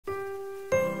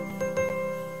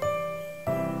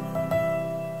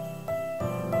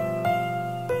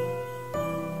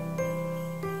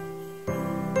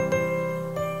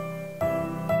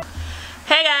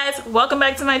welcome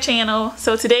back to my channel.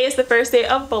 So today is the first day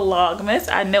of Vlogmas.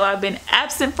 I know I've been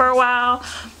absent for a while,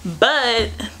 but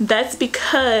that's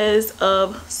because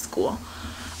of school.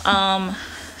 The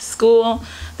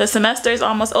semester is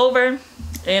almost over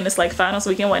and it's like finals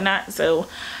week and whatnot, so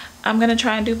I'm gonna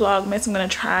try and do Vlogmas. I'm gonna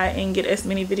try and get as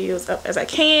many videos up as I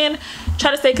can,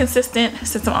 try to stay consistent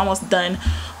since I'm almost done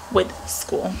with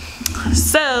school.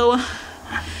 So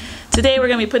today we're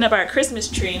gonna be putting up our Christmas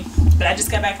tree, but I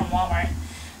just got back from Walmart.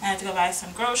 I had to go buy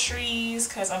some groceries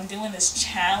because I'm doing this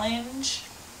challenge.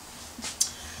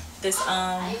 This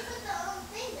how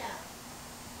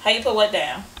you put what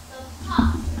down?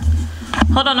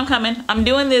 Hold on, I'm coming. I'm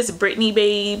doing this Brittany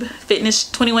Babe Fitness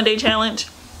 21-day challenge.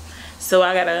 So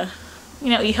I gotta,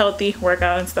 eat healthy, work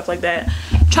out and stuff like that.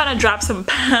 I'm trying to drop some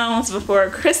pounds before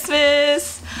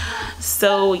Christmas.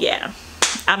 So yeah,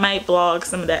 I might vlog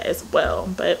some of that as well.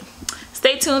 But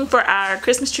stay tuned for our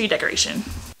Christmas tree decoration.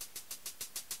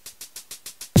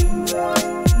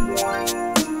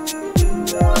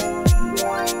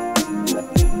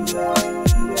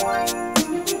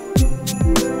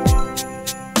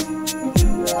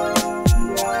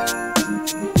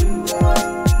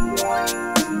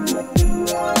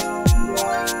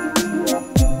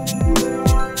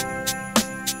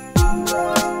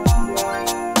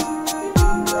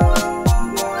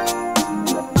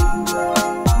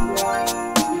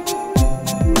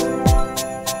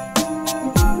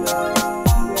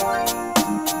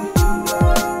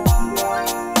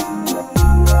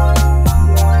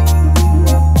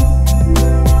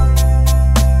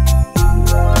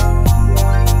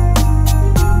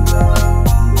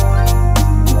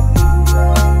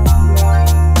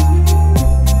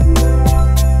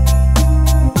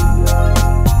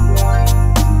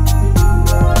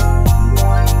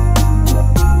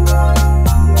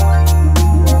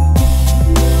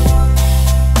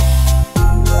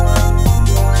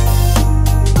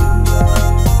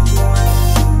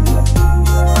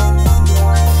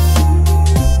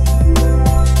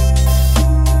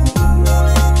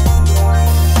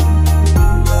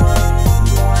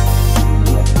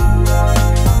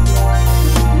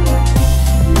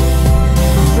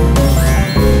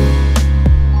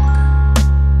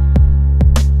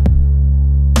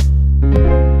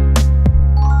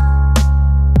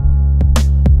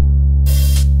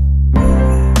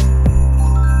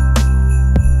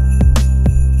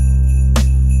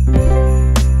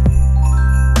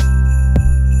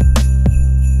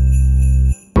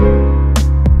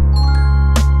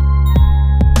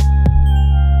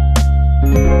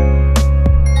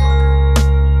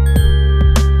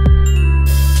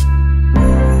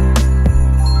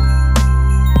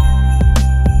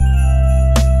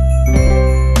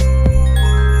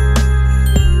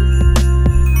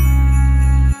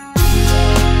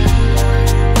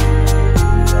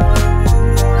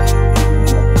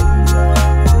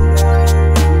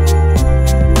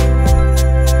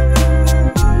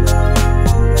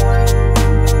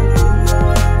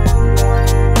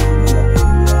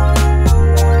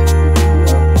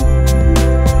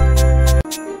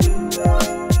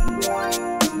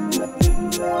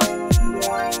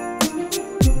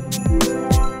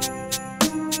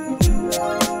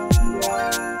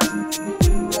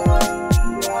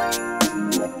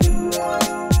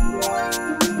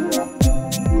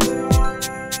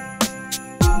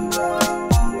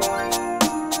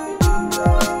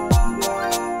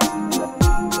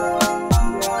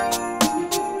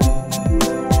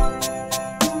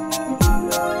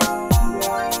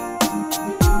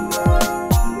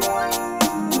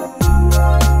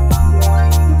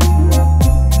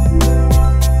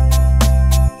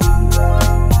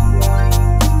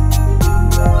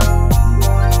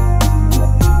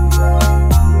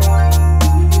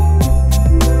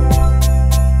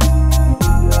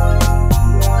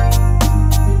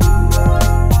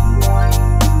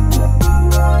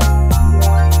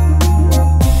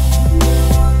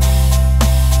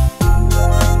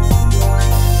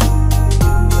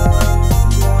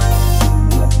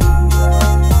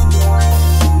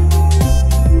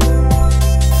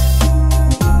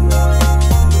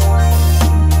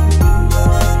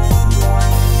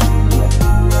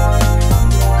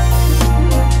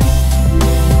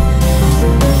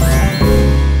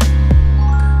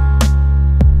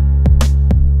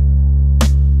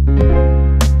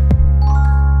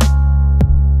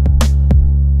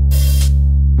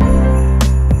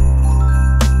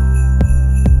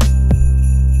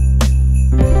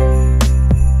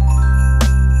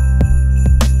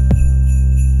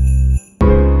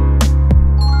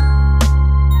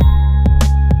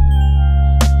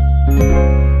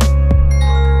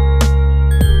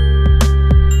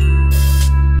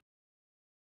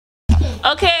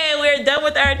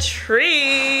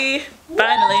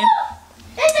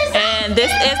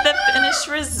 this is the finished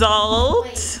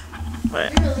result.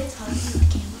 Wait, you're really talking to the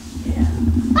camera. Yeah.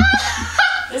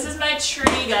 This is my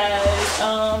tree, guys.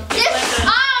 This is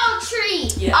our tree.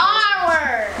 Yeah,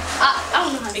 our.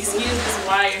 Excuse this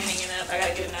wire hanging up. I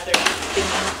gotta get another thing.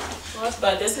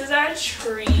 But this is our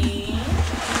tree.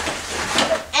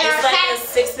 And it's like a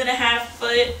 6.5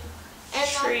 foot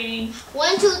tree.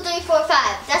 1, 2, 3, 4,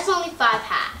 5. That's only 5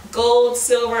 high. Gold,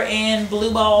 silver, and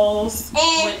blue balls.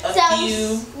 And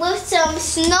with some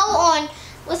snow on.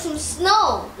 With some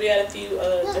snow. We had a few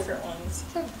different ones.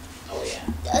 Oh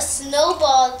yeah. A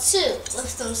snowball too, with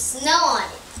some snow on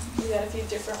it. We got a few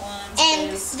different ones.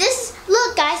 And this,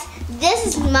 look guys, this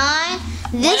is mine.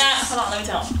 Hold on, let me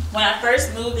tell you. When I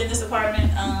first moved in this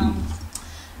apartment,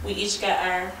 we each got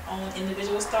our own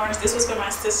individual stars. This was for my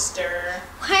sister.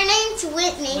 Her name's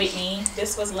Whitney. Whitney.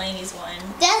 This was Lainey's one.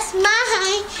 That's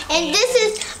mine. And this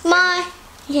is my,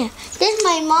 yeah, this is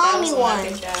my mommy one.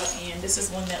 And this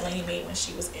is one that Lainey made when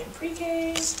she was in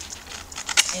pre-K.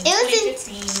 It was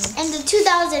in the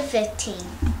 2015.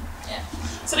 Yeah.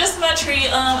 So this is my tree.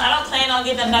 I don't plan on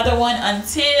getting another one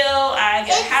until I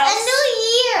get a house. It's a new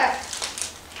year.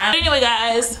 Anyway,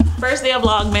 guys, first day of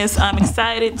Vlogmas. I'm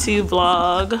excited to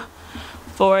vlog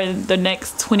for the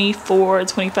next 24,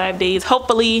 25 days.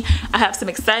 Hopefully, I have some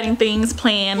exciting things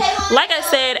planned. Like I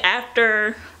said,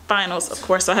 after finals, of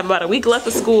course, so I have about a week left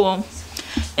of school,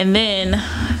 and then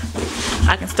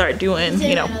I can start doing,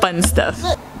 you know, fun stuff.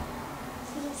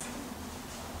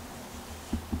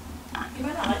 You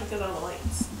might not like it because of the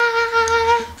lights.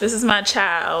 This is my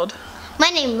child. My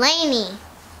name Lainey.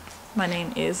 My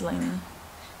name is Lainey.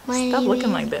 Stop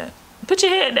looking like that. Put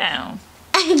your head down.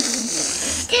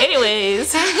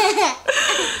 Anyways,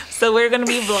 so we're gonna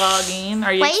be vlogging.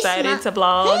 Are you excited to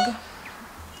vlog?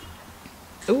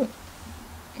 Ooh,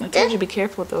 I told you be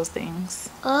careful with those things.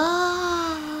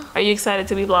 Oh. Are you excited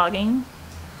to be vlogging?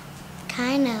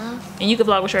 Kind of. And you can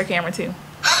vlog with your camera too.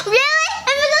 Really?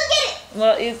 I'm gonna go get it.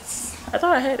 Well, I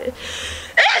thought I had it.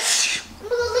 I'm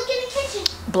gonna look in the kitchen.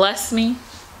 Bless me.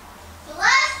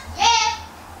 Bless? Yeah.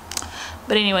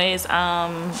 But anyways,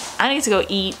 I need to go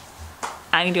eat.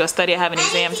 I need to go study. I have an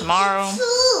exam tomorrow.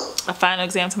 A final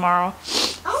exam tomorrow.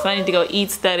 So I need to go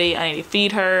eat, study. I need to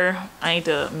feed her. I need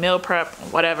to meal prep,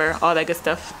 whatever, all that good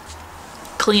stuff.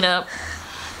 Clean up.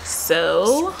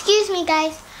 So. Excuse me,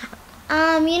 guys.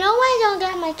 You know why I don't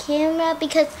got my camera?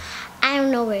 Because I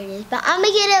don't know where it is, but I'm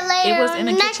gonna get it later. It was in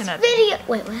the kitchen, I think. Video.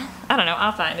 Wait, what? I don't know.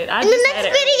 I'll find it. In the next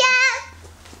video.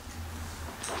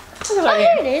 Oh,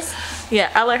 here it is. Yeah,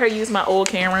 I'll let her use my old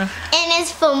camera. And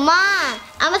it's for mom.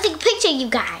 I'm gonna take a picture of you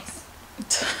guys.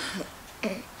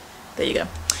 There you go.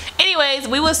 Anyways,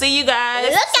 we will see you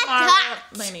guys Look tomorrow. at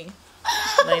that.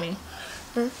 Lainey.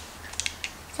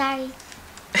 Sorry.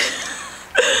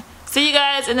 See you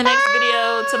guys in the next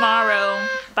video tomorrow.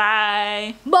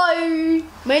 Bye. Bye.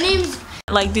 My name's...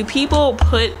 Like, do people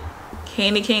put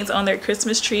candy canes on their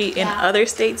Christmas tree in other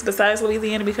states besides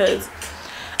Louisiana? Because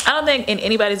I don't think in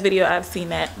anybody's video I've seen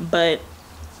that, but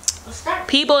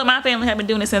people in my family have been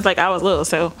doing it since like I was little.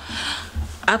 So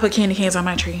I put candy canes on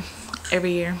my tree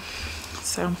every year.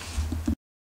 So